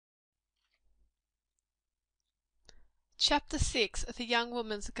Chapter 6 of The Young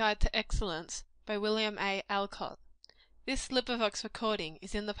Woman's Guide to Excellence, by William Alcott. This recording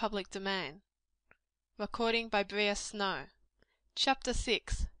is in the public domain. Chapter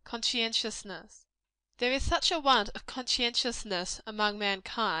 6 Conscientiousness. There is such a want of conscientiousness among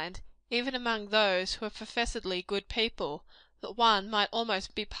mankind, even among those who are professedly good people, that one might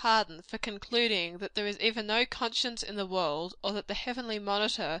almost be pardoned for concluding that there is either no conscience in the world, or that the heavenly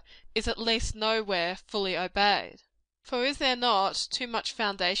monitor is at least nowhere fully obeyed. For is there not too much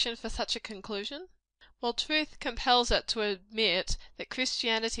foundation for such a conclusion? While truth compels it to admit that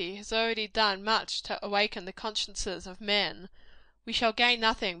Christianity has already done much to awaken the consciences of men, we shall gain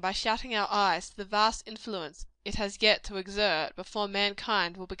nothing by shutting our eyes to the vast influence it has yet to exert, before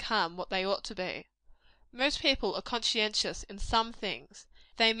mankind will become what they ought to be. Most people are conscientious in some things.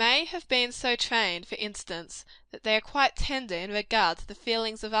 They may have been so trained, for instance, that they are quite tender in regard to the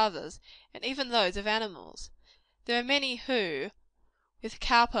feelings of others, and even those of animals. There are many who, with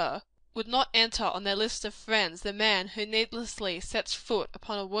Cowper, would not enter on their list of friends the man who needlessly sets foot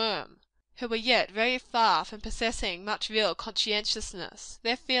upon a worm, who are yet very far from possessing much real conscientiousness.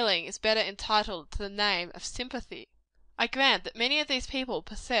 Their feeling is better entitled to the name of sympathy. I grant that many of these people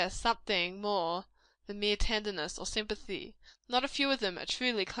possess something more than mere tenderness or sympathy. Not a few of them are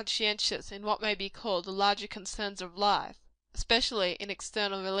truly conscientious in what may be called the larger concerns of life, especially in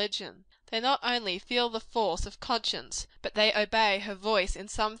external religion. They not only feel the force of conscience, but they obey her voice in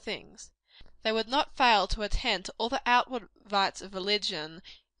some things. They would not fail to attend to all the outward rites of religion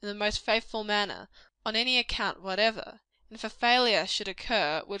in the most faithful manner, on any account whatever; and if a failure should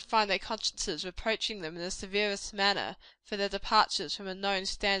occur, would find their consciences reproaching them in the severest manner for their departures from a known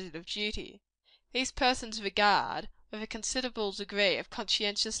standard of duty. These persons regard, with a considerable degree of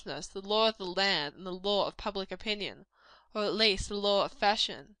conscientiousness, the law of the land and the law of public opinion, or at least the law of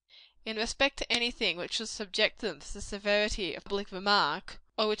fashion. In respect to anything which would subject them to the severity of public remark,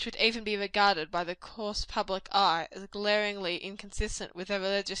 or which would even be regarded by the coarse public eye as glaringly inconsistent with their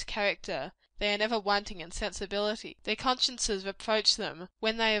religious character, they are never wanting in sensibility. Their consciences reproach them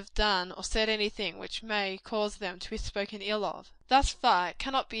when they have done or said anything which may cause them to be spoken ill of. Thus far, it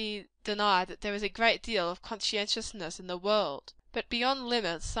cannot be denied that there is a great deal of conscientiousness in the world. But beyond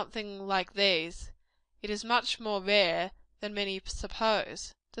limits something like these, it is much more rare than many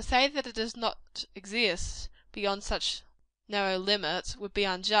suppose. To say that it does not exist beyond such narrow limits would be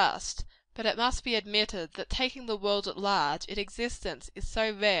unjust; but it must be admitted that, taking the world at large, its existence is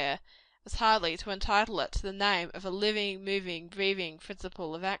so rare as hardly to entitle it to the name of a living, moving, breathing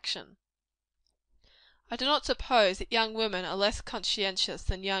principle of action. I do not suppose that young women are less conscientious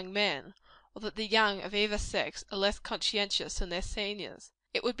than young men, or that the young of either sex are less conscientious than their seniors.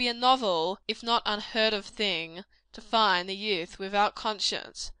 It would be a novel, if not unheard of thing, to find the youth without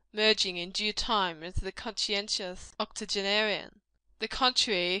conscience, merging in due time into the conscientious octogenarian. The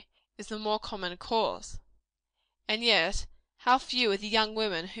contrary is the more common course. And yet, how few are the young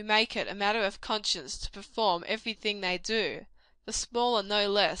women who make it a matter of conscience to perform every thing they do, the smaller no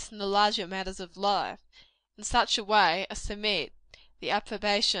less than the larger matters of life, in such a way as to meet the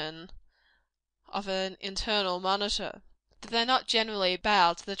approbation of an internal monitor? Do they not generally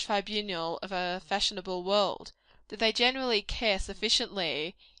bow to the tribunal of a fashionable world? Do they generally care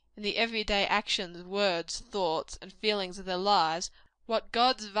sufficiently, in the every day actions, words, thoughts, and feelings of their lives, what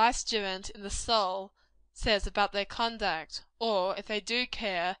God's vicegerent in the soul says about their conduct? Or, if they do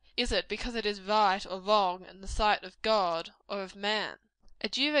care, is it because it is right or wrong in the sight of God or of man? A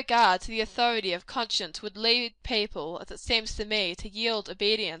due regard to the authority of conscience would lead people, as it seems to me, to yield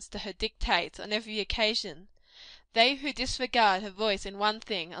obedience to her dictates on every occasion. They who disregard her voice in one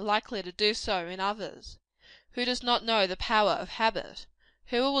thing, are likely to do so in others. Who does not know the power of habit?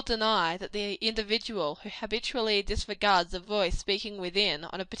 Who will deny that the individual who habitually disregards the voice speaking within,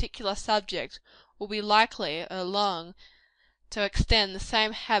 on a particular subject, will be likely, ere long, to extend the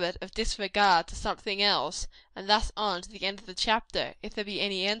same habit of disregard to something else, and thus on to the end of the chapter, if there be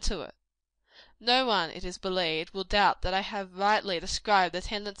any end to it? No one, it is believed, will doubt that I have rightly described the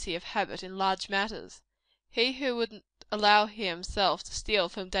tendency of habit in large matters. He who would allow himself to steal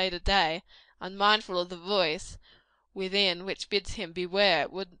from day to day, unmindful of the voice within which bids him beware,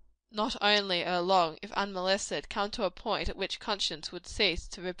 would not only ere long, if unmolested, come to a point at which conscience would cease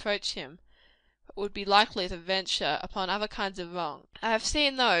to reproach him, but would be likely to venture upon other kinds of wrong. I have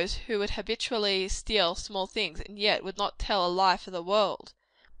seen those who would habitually steal small things, and yet would not tell a lie for the world.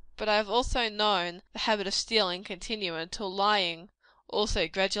 But I have also known the habit of stealing continue until lying also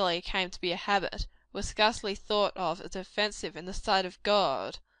gradually came to be a habit, was scarcely thought of as offensive in the sight of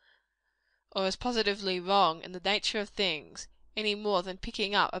God, or as positively wrong in the nature of things, any more than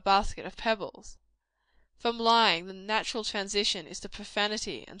picking up a basket of pebbles. From lying, the natural transition is to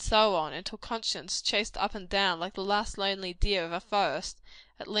profanity, and so on, until conscience, chased up and down like the last lonely deer of a forest,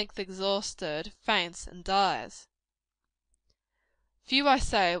 at length exhausted, faints and dies. Few, I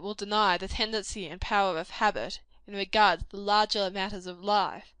say, will deny the tendency and power of habit, in regard to the larger matters of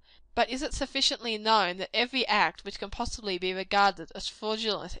life. But is it sufficiently known that every act which can possibly be regarded as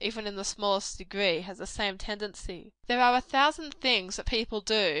fraudulent, even in the smallest degree, has the same tendency? There are 1,000 things that people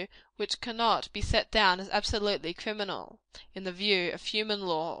do, which cannot be set down as absolutely criminal, in the view of human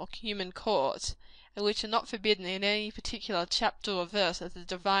law or human courts, and which are not forbidden in any particular chapter or verse of the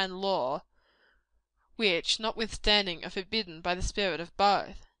divine law, which, notwithstanding, are forbidden by the spirit of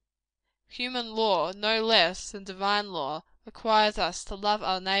both. Human law, no less than divine law, requires us to love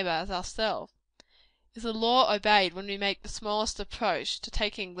our neighbor as ourselves. Is the law obeyed when we make the smallest approach to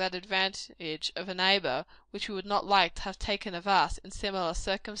taking that advantage of a neighbor which we would not like to have taken of us in similar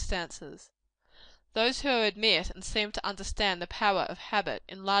circumstances? Those who admit and seem to understand the power of habit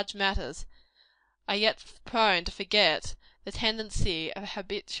in large matters, are yet prone to forget the tendency of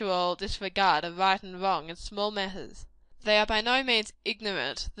habitual disregard of right and wrong in small matters. They are by no means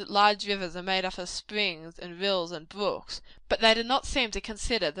ignorant that large rivers are made up of springs, and rills, and brooks; but they do not seem to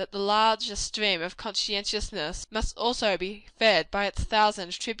consider that the larger stream of conscientiousness must also be fed by its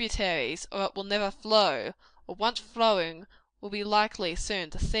 1,000 tributaries, or it will never flow, or once flowing, will be likely soon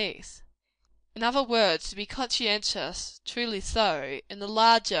to cease. In other words, to be conscientious, truly so, in the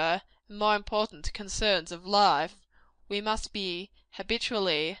larger and more important concerns of life, we must be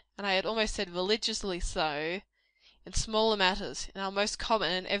habitually, and I had almost said religiously so, in smaller matters, in our most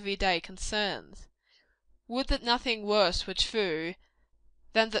common and everyday concerns. Would that nothing worse were true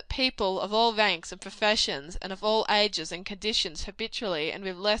than that people of all ranks and professions, and of all ages and conditions, habitually, and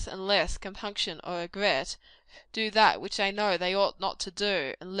with less and less compunction or regret, do that which they know they ought not to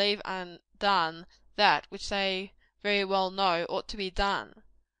do, and leave undone that which they very well know ought to be done;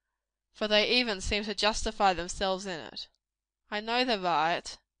 for they even seem to justify themselves in it. I know the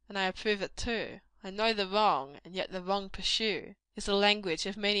right, and I approve it too. I know the wrong, and yet the wrong pursue, is the language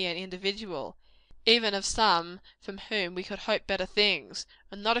of many an individual, even of some from whom we could hope better things;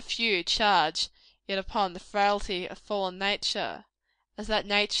 and not a few charge it upon the frailty of fallen nature, as that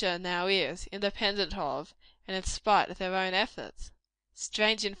nature now is, independent of, and in spite of their own efforts.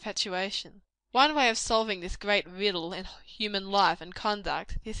 Strange infatuation! One way of solving this great riddle in human life and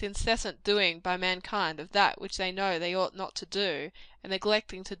conduct, this incessant doing by mankind of that which they know they ought not to do, and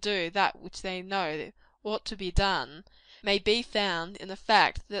neglecting to do that which they know ought to be done, may be found in the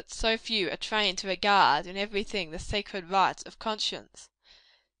fact that so few are trained to regard in every thing the sacred rights of conscience.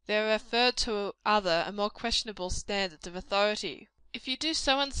 They are referred to other and more questionable standards of authority. "If you do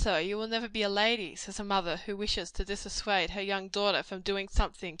so and so, you will never be a lady," says a mother who wishes to dissuade her young daughter from doing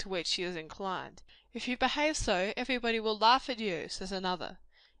something to which she is inclined. "If you behave so, everybody will laugh at you," says another.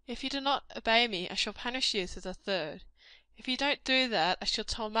 "If you do not obey me, I shall punish you," says a third. "If you don't do that, I shall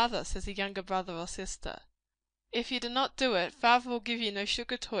tell mother," says a younger brother or sister. "If you do not do it, father will give you no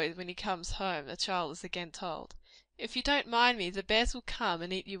sugar toys when he comes home," the child is again told. "If you don't mind me, the bears will come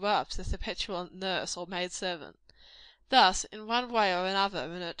and eat you up," says the petulant nurse or maid servant. Thus, in one way or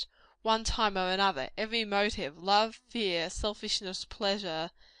another, and at one time or another, every motive love, fear, selfishness,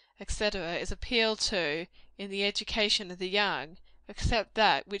 pleasure, etc. is appealed to in the education of the young, except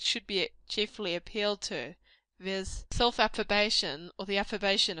that which should be chiefly appealed to, viz., self approbation, or the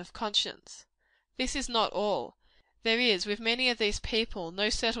approbation of conscience. This is not all. There is, with many of these people, no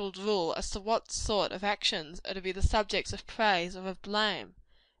settled rule as to what sort of actions are to be the subjects of praise or of blame.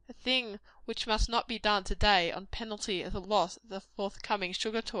 A thing which must not be done to day, on penalty of the loss of the forthcoming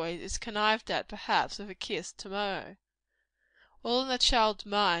sugar toys, is connived at, perhaps, with a kiss, to morrow. All in the child's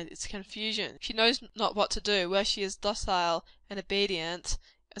mind is confusion. She knows not what to do, where she is docile and obedient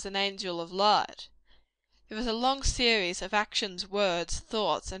as an angel of light. There is a long series of actions, words,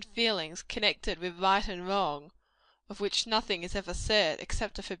 thoughts, and feelings, connected with right and wrong, of which nothing is ever said,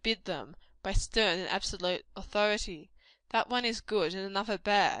 except to forbid them, by stern and absolute authority. That one is good, and another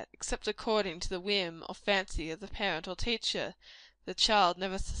bad, except according to the whim or fancy of the parent or teacher, the child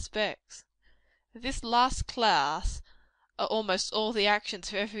never suspects. Of this last class are almost all the actions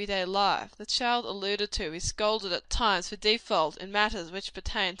of everyday life. The child alluded to is scolded at times for default in matters which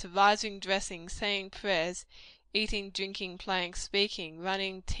pertain to rising, dressing, saying prayers, eating, drinking, playing, speaking,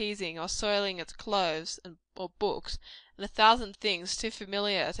 running, teasing, or soiling its clothes or books, and 1,000 things too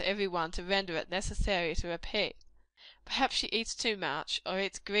familiar to every one to render it necessary to repeat. Perhaps she eats too much, or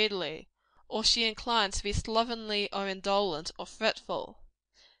eats greedily, or she inclines to be slovenly, or indolent, or fretful.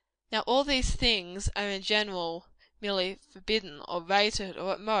 Now all these things are in general merely forbidden or rated,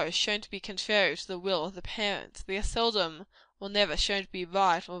 or at most shown to be contrary to the will of the parents. They are seldom or never shown to be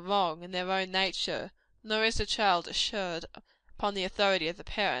right or wrong in their own nature, nor is the child assured, upon the authority of the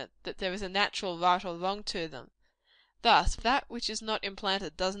parent, that there is a natural right or wrong to them. Thus, that which is not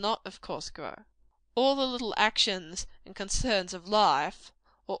implanted does not, of course, grow. All the little actions and concerns of life,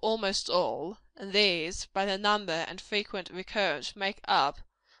 or almost all, and these, by their number and frequent recurrence, make up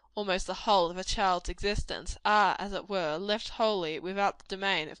almost the whole of a child's existence, are, as it were, left wholly without the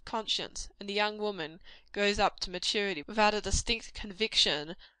domain of conscience, and the young woman grows up to maturity without a distinct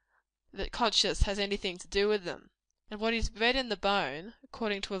conviction that conscience has anything to do with them. And what is bred in the bone,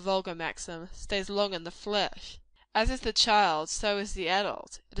 according to a vulgar maxim, stays long in the flesh. As is the child, so is the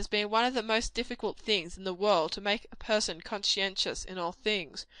adult. It has been one of the most difficult things in the world to make a person conscientious in all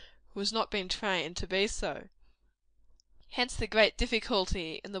things, who has not been trained to be so. Hence the great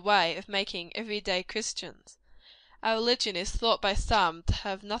difficulty in the way of making everyday Christians. Our religion is thought by some to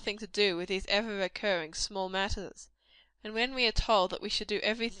have nothing to do with these ever recurring small matters. And when we are told that we should do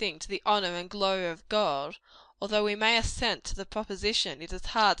everything to the honor and glory of God, although we may assent to the proposition, it is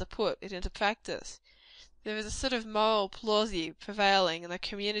hard to put it into practice. There is a sort of moral palsy prevailing in the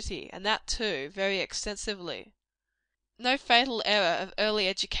community, and that, too, very extensively. No fatal error of early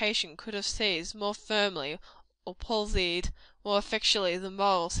education could have seized more firmly, or palsied more effectually, the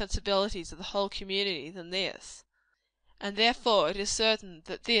moral sensibilities of the whole community than this. And therefore it is certain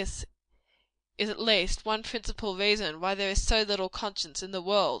that this is at least one principal reason why there is so little conscience in the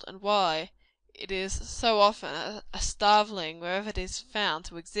world, and why it is so often a starveling wherever it is found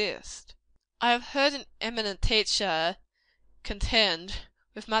to exist. I have heard an eminent teacher contend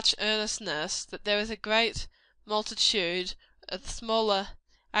with much earnestness that there is a great multitude of the smaller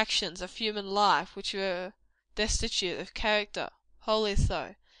actions of human life which are destitute of character. Wholly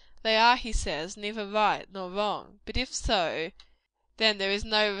so. They are, he says, neither right nor wrong. But if so, then there is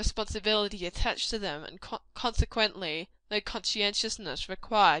no responsibility attached to them, and consequently no conscientiousness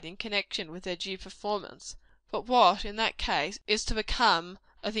required in connection with their due performance. But what, in that case, is to become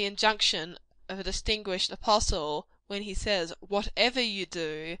of the injunction of a distinguished apostle, when he says, "Whatever you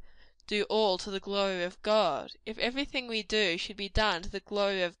do, do all to the glory of God"? If everything we do should be done to the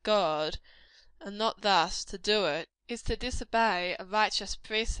glory of God, and not thus to do it, is to disobey a righteous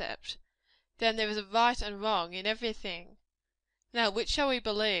precept. Then there is a right and wrong in everything. Now, which shall we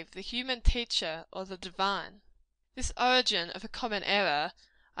believe, the human teacher or the divine? This origin of a common error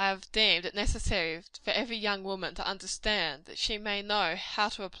I have deemed it necessary for every young woman to understand, that she may know how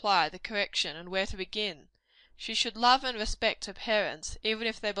to apply the correction and where to begin. She should love and respect her parents, even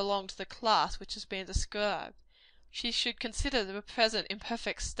if they belong to the class which has been described. She should consider the present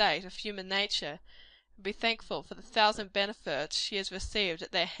imperfect state of human nature, and be thankful for the 1,000 benefits she has received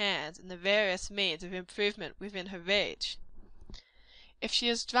at their hands, and the various means of improvement within her reach. If she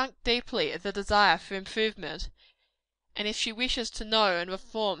has drunk deeply of the desire for improvement, and if she wishes to know and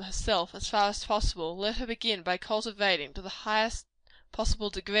reform herself as far as possible, let her begin by cultivating to the highest possible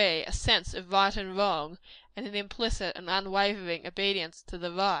degree a sense of right and wrong, and an implicit and unwavering obedience to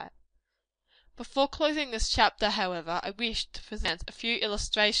the right. Before closing this chapter, however, I wish to present a few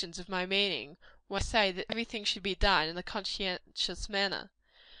illustrations of my meaning, when I say that everything should be done in a conscientious manner.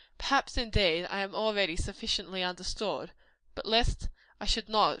 Perhaps, indeed, I am already sufficiently understood, but lest I should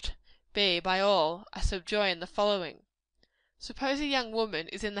not be by all, I subjoin the following. Suppose a young woman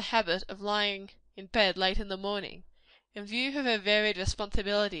is in the habit of lying in bed late in the morning. In view of her varied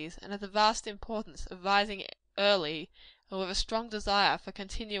responsibilities, and of the vast importance of rising early, and with a strong desire for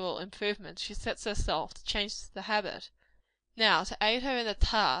continual improvement, she sets herself to change the habit. Now, to aid her in the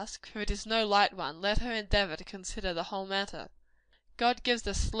task, for it is no light one, let her endeavor to consider the whole matter. God gives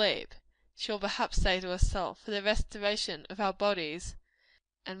us sleep, she will perhaps say to herself, for the restoration of our bodies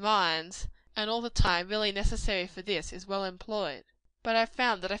and minds, and all the time really necessary for this is well employed. But I have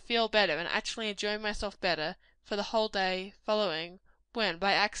found that I feel better, and actually enjoy myself better, for the whole day following, when,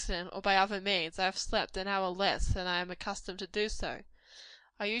 by accident or by other means, I have slept an hour less than I am accustomed to do so.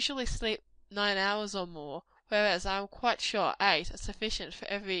 I usually sleep 9 hours or more, whereas I am quite sure 8 are sufficient for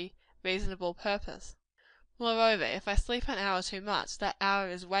every reasonable purpose. Moreover, if I sleep an hour too much, that hour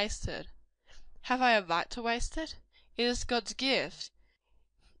is wasted. Have I a right to waste it? It is God's gift.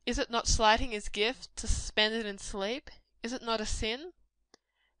 Is it not slighting his gift to spend it in sleep? Is it not a sin?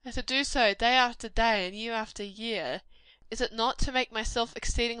 And to do so day after day and year after year, is it not to make myself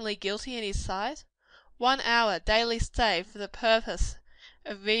exceedingly guilty in his sight? 1 hour daily saved for the purpose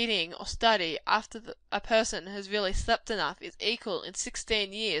of reading or study, after a person has really slept enough, is equal in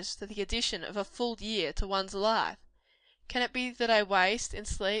 16 years to the addition of a full year to one's life. Can it be that I waste, in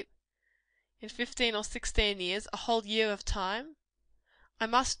sleep, in 15 or 16 years, a whole year of time? I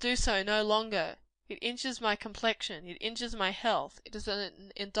must do so no longer. It injures my complexion, it injures my health, it is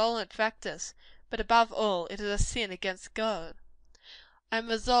an indolent practice, but above all, it is a sin against God. I am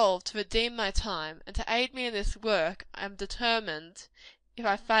resolved to redeem my time, and to aid me in this work, I am determined, if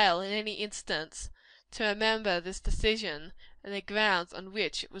I fail in any instance, to remember this decision, and the grounds on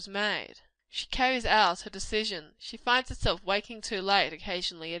which it was made. She carries out her decision. She finds herself waking too late,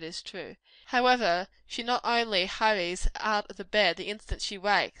 occasionally, it is true. However, she not only hurries out of the bed the instant she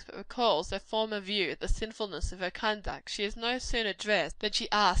wakes, but recalls her former view of the sinfulness of her conduct. She is no sooner dressed than she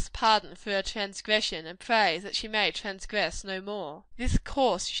asks pardon for her transgression, and prays that she may transgress no more. This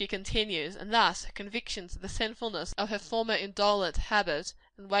course she continues, and thus her convictions of the sinfulness of her former indolent habit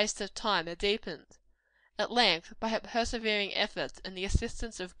and waste of time are deepened. At length, by her persevering efforts and the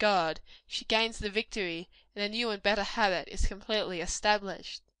assistance of God, she gains the victory, and a new and better habit is completely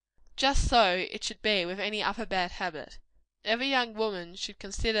established. Just so it should be with any other bad habit. Every young woman should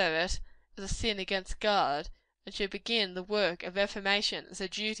consider it as a sin against God, and should begin the work of reformation as a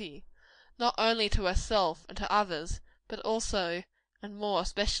duty, not only to herself and to others, but also and more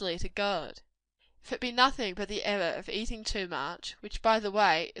especially to God. If it be nothing but the error of eating too much, which, by the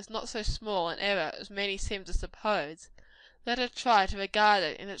way, is not so small an error as many seem to suppose, let her try to regard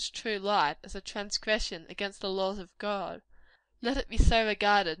it in its true light, as a transgression against the laws of God. Let it be so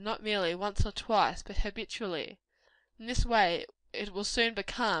regarded, not merely once or twice, but habitually. In this way it will soon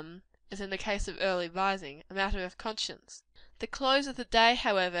become, as in the case of early rising, a matter of conscience. The close of the day,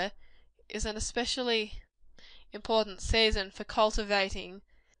 however, is an especially important season for cultivating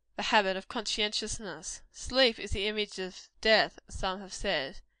the habit of conscientiousness. Sleep is the image of death, as some have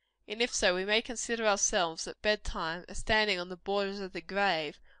said; and if so, we may consider ourselves at bedtime as standing on the borders of the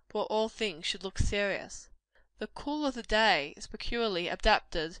grave, where all things should look serious. The cool of the day is peculiarly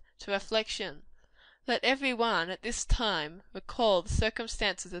adapted to reflection. Let every one, at this time, recall the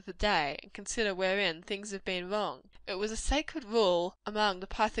circumstances of the day, and consider wherein things have been wrong. It was a sacred rule among the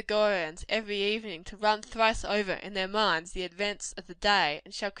Pythagoreans every evening to run thrice over in their minds the events of the day,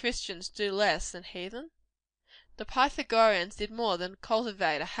 and shall Christians do less than heathen? The Pythagoreans did more than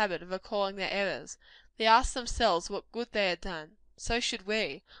cultivate a habit of recalling their errors. They asked themselves what good they had done. So should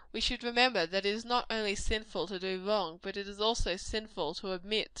we. We should remember that it is not only sinful to do wrong, but it is also sinful to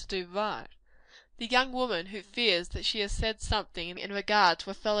omit to do right. The young woman who fears that she has said something in regard to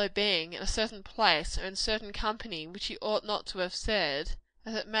a fellow being in a certain place or in certain company which she ought not to have said,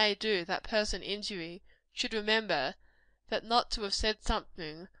 as it may do that person injury, should remember that not to have said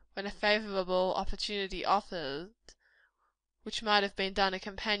something when a favourable opportunity offered, which might have been done a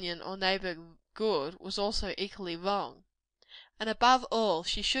companion or neighbour good, was also equally wrong. And above all,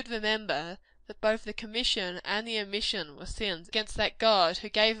 she should remember that both the commission and the omission were sins against that God who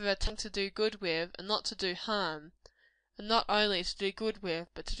gave her a tongue to do good with, and not to do harm; and not only to do good with,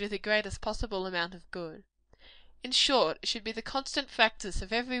 but to do the greatest possible amount of good. In short, it should be the constant practice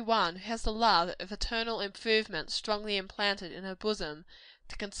of every one who has the love of eternal improvement strongly implanted in her bosom,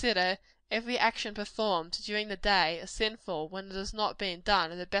 to consider every action performed during the day as sinful when it has not been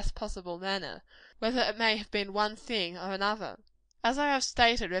done in the best possible manner, whether it may have been one thing or another. As I have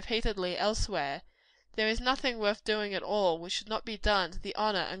stated repeatedly elsewhere, there is nothing worth doing at all which should not be done to the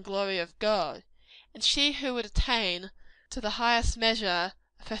honor and glory of God; and she who would attain to the highest measure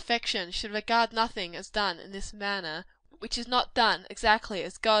of perfection should regard nothing as done in this manner, which is not done exactly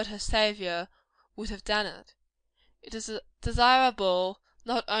as God her Saviour would have done it. It is desirable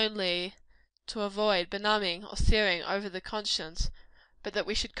not only to avoid benumbing or searing over the conscience, but that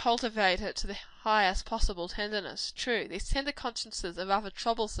we should cultivate it to the highest possible tenderness. True, these tender consciences are rather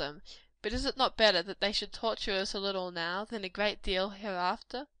troublesome, but is it not better that they should torture us a little now, than a great deal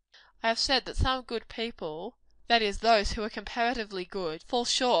hereafter? I have said that some good people, that is, those who are comparatively good, fall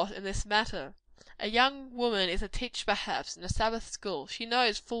short in this matter. A young woman is a teacher, perhaps, in a Sabbath school. She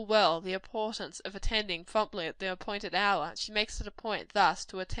knows full well the importance of attending promptly at the appointed hour, and she makes it a point thus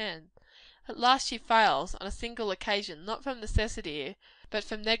to attend. At last she fails, on a single occasion, not from necessity, but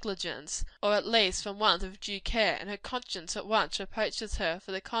from negligence, or at least from want of due care, and her conscience at once reproaches her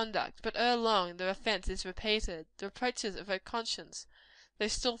for the conduct; but ere long the offence is repeated. The reproaches of her conscience, though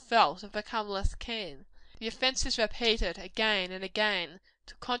still felt, have become less keen. The offence is repeated again and again,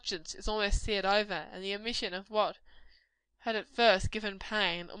 till conscience is almost seared over, and the omission of what had at first given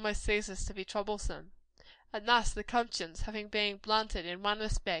pain, almost ceases to be troublesome. And thus the conscience, having been blunted in one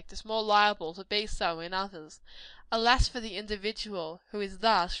respect, is more liable to be so in others. Alas for the individual, who is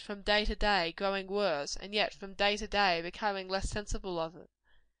thus, from day to day, growing worse, and yet from day to day becoming less sensible of it!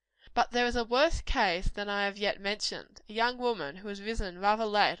 But there is a worse case than I have yet mentioned. A young woman who has risen rather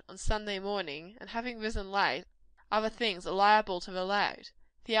late on Sunday morning, and having risen late, other things are liable to relate.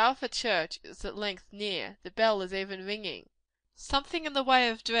 The hour for church is at length near. The bell is even ringing. Something in the way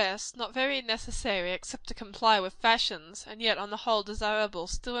of dress, not very necessary except to comply with fashions, and yet on the whole desirable,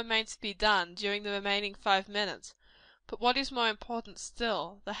 still remains to be done during the remaining 5 minutes. But what is more important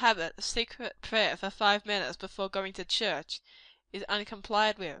still, the habit of secret prayer for 5 minutes before going to church, is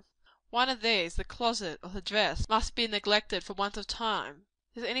uncomplied with. One of these, the closet or the dress, must be neglected for want of time.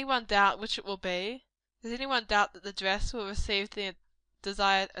 Does any one doubt which it will be? Does any one doubt that the dress will receive the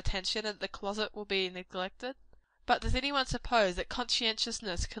desired attention, and that the closet will be neglected? But does any one suppose that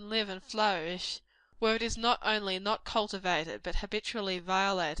conscientiousness can live and flourish, where it is not only not cultivated, but habitually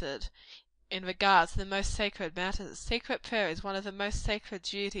violated in regard to the most sacred matters? Secret prayer is one of the most sacred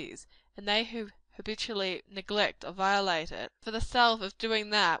duties, and they who habitually neglect or violate it, for the salve of doing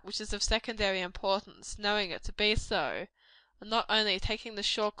that which is of secondary importance, knowing it to be so, are not only taking the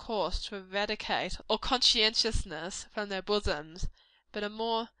sure course to eradicate all conscientiousness from their bosoms, but are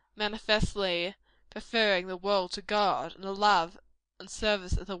more manifestly preferring the world to God, and the love and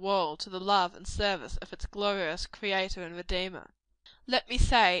service of the world to the love and service of its glorious Creator and Redeemer. Let me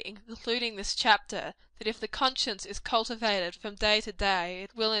say, in concluding this chapter, that if the conscience is cultivated from day to day,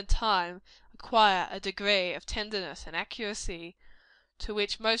 it will in time acquire a degree of tenderness and accuracy to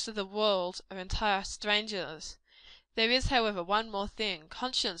which most of the world are entire strangers. There is, however, one more thing.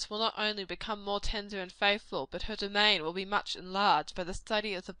 Conscience will not only become more tender and faithful, but her domain will be much enlarged by the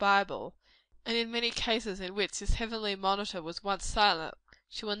study of the Bible, and in many cases in which this heavenly monitor was once silent,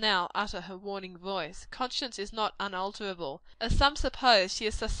 she will now utter her warning voice. Conscience is not unalterable. As some suppose, she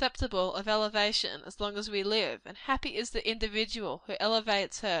is susceptible of elevation as long as we live; and happy is the individual who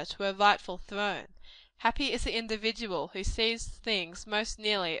elevates her to her rightful throne. Happy is the individual who sees things most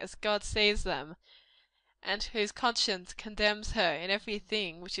nearly as God sees them, and whose conscience condemns her in every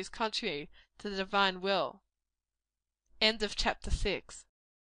thing which is contrary to the divine will. End of chapter 6.